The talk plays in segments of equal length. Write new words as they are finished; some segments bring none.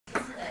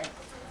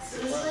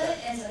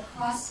is a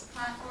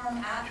cross-platform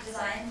app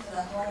designed for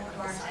the home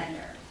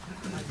bartender.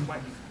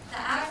 The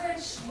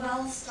average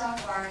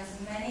well-stocked bar has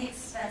many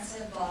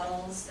expensive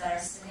bottles that are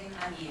sitting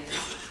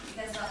unused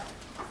because the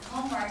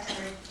home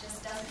bartender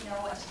just doesn't know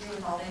what to do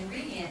with all the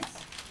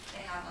ingredients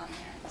they have on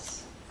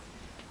hand.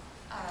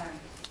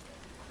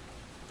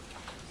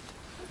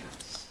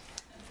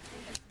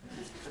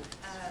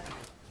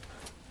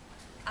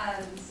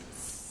 I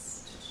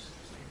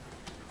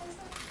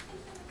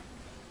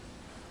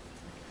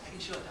can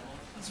show a demo.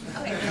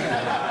 Okay.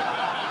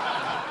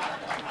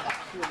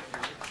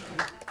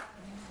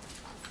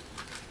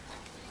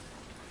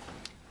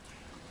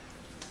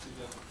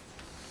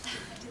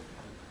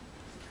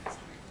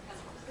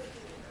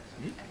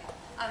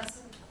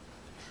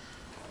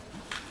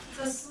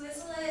 So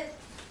SwizzleIt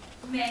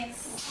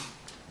makes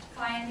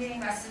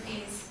finding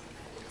recipes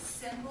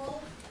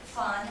simple,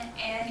 fun,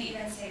 and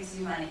even saves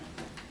you money.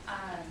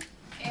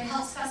 It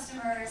helps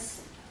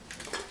customers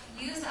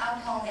use the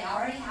alcohol they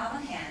already have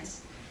on hand,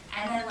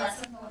 and then lets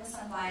them focus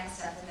on buying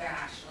stuff that they're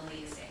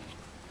actually using.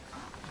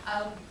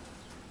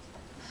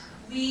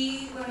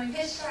 When we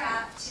pitched our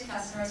app to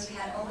customers, we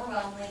had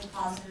overwhelmingly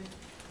positive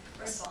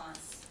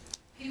response.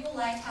 People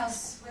liked how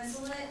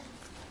SwizzleIt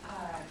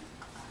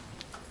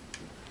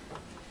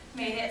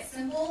made it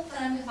simple for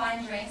them to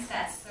find drinks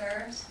that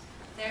served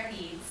their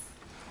needs,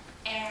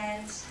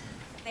 and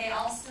they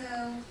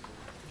also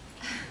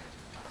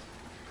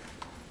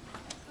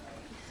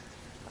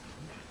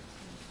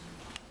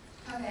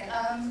okay,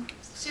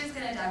 she's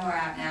gonna demo our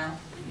app now.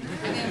 I'm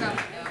gonna grab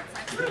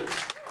my notes.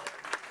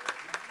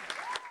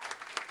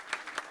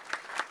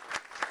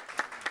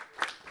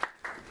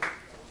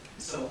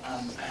 So I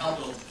helped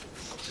build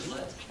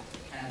SwizzleIt,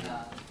 and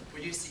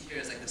what you see here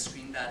is like the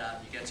screen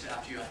that you get to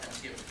after you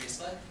authenticate with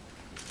Facebook.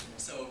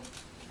 So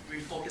we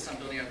focus on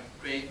building a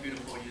great,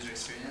 beautiful user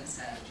experience,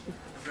 and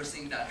the first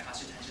thing that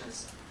catches your attention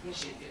is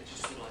shake it.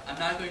 I'm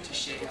not going to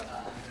shake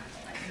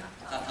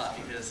laptop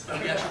because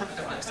we actually put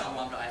the flex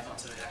on the iPhone,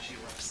 so it actually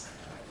works.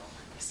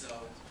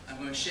 So I'm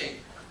going to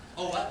shake.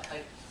 Oh, what?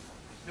 Like,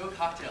 no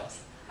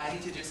cocktails. I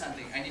need to do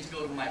something. I need to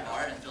go to my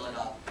bar and fill it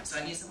up. So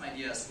I need some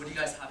ideas. What do you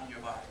guys have in your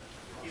bar?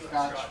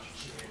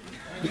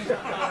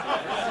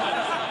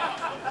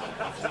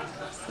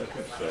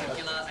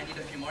 Tequila, I need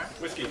a few more.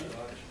 Whiskey.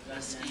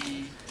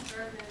 Whiskey.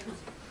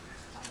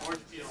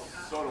 Orange peel.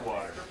 Soda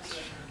water.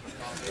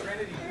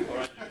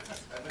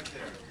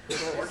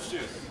 Orange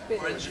juice.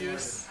 Orange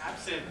juice.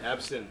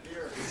 Absinthe.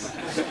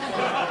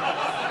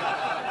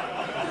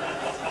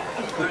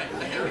 Alright, I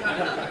think we have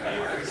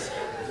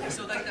enough.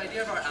 So like the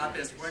idea of our app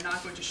is we're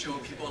not going to show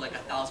people like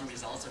 1,000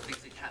 results of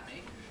things they can't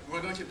make.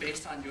 We're going to,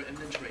 based on your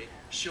inventory,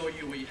 show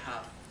you what you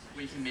have,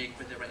 what you can make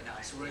with it right now.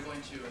 So we're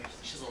going to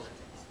chisel it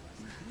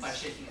by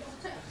shaking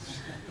it.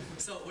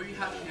 So what we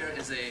have here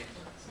is a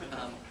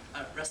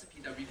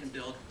recipe that we can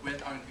build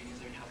with our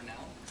ingredients that we have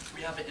now.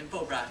 We have an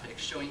infographic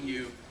showing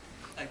you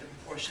like the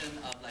proportion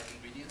of like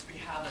ingredients. We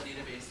have a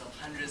database of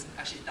hundreds,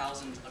 actually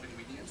thousands of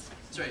ingredients.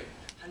 Sorry,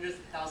 hundreds,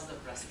 thousands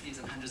of recipes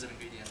and hundreds of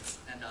ingredients.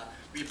 And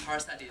we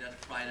parse that data to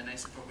provide a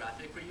nice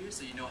infographic for you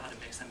so you know how to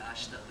mix and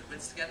match the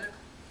liquids together.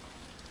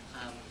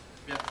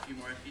 We have a few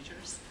more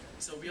features.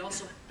 So we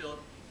also built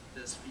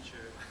this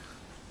feature.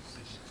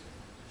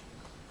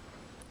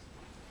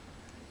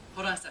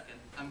 Hold on a second.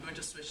 I'm going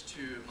to switch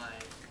to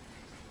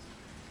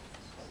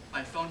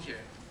my phone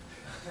here.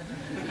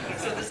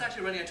 So this is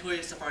actually running a Toy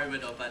Safari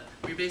window, but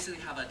we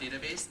basically have a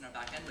database in our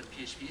backend with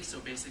PHP. So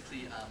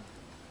basically,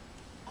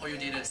 all your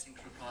data is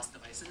synced across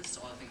devices,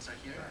 so all the things are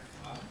here.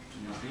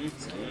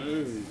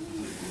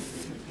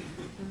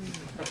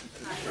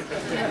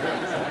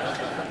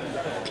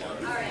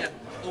 Yeah.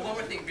 Well, one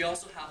more thing, we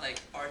also have like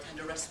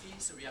bartender recipes,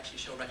 so we actually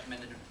show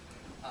recommended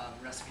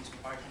recipes for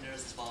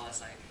bartenders as well as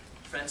like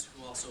friends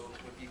who also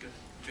would be good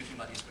drinking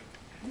buddies for you.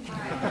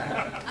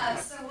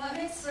 So what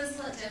makes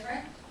SwizzleIt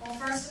different? Well,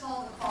 first of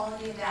all, the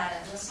quality of data.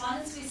 The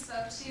respondents we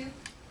spoke to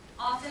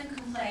often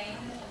complain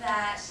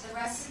that the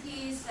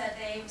recipes that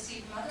they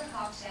received from other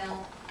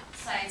cocktail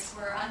sites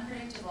were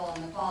unpredictable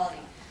in the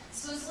quality.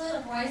 SwizzleIt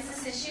avoids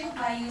this issue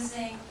by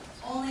using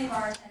only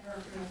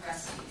bartender-approved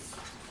recipes.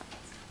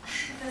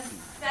 The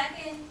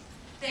second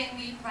thing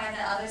we provide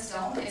that others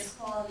don't is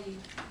quality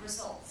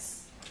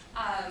results.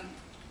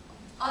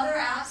 Other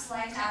apps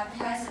like to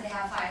advertise that they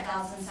have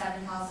 5,000,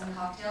 7,000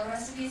 cocktail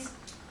recipes,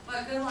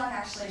 but good luck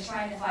actually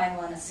trying to find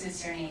one that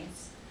suits your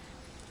needs.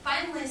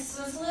 Finally,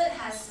 SwizzleIt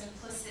has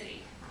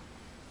simplicity.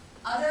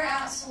 Other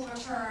apps will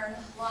return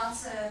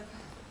lots of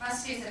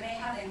recipes that may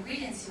have the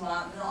ingredients you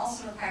want, but they'll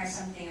also require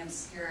something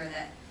obscure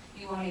that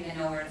you won't even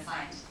know where to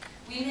find.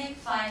 We make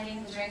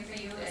finding the drink for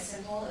you as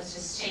simple as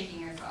just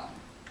shaking your phone.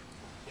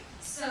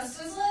 So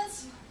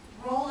SwizzleIt's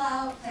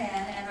rollout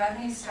plan and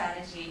revenue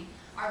strategy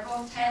are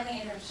both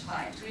tightly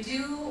intertwined. We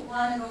do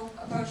want to go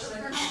approach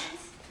liquor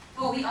companies,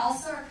 but we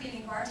also are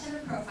creating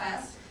bartender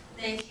profiles.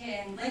 They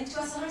can link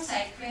to us on our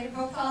site, create a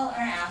profile on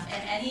our app,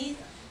 and any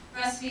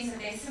recipes that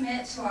they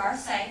submit to our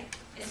site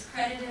is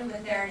credited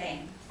with their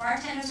name.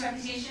 Bartenders'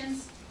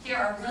 reputations here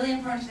are really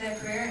important to their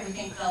career, and we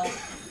think they'll want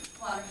to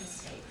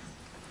participate.